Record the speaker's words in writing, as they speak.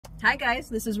Hi guys,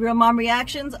 this is Real Mom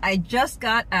Reactions. I just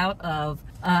got out of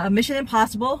Mission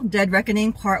Impossible Dead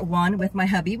Reckoning Part 1 with my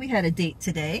hubby. We had a date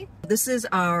today. This is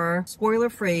our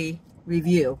spoiler-free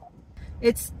review.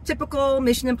 It's typical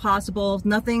Mission Impossible,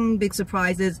 nothing big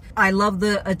surprises. I love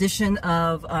the addition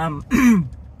of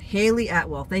Haley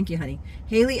Atwell. Thank you, honey.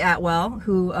 Haley Atwell,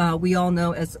 who we all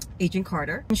know as Agent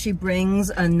Carter. She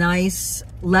brings a nice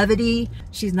levity.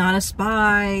 She's not a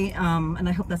spy, and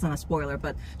I hope that's not a spoiler,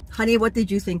 but honey, what did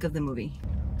you think of the movie?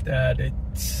 That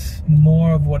it's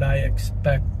more of what I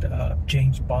expect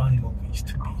James Bond movies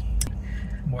to be.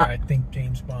 Where I think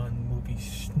James Bond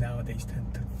movies nowadays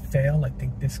tend to fail. I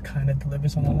think this kind of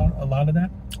delivers on a lot of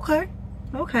that.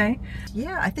 Okay.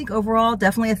 Yeah, I think overall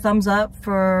definitely a thumbs up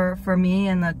for me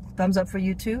and a thumbs up for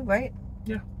you too, right?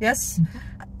 Yeah. Yes? Mm-hmm.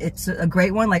 It's a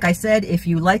great one. Like I said, if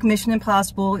you like Mission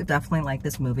Impossible, you definitely like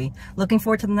this movie. Looking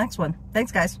forward to the next one.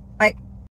 Thanks, guys. Bye.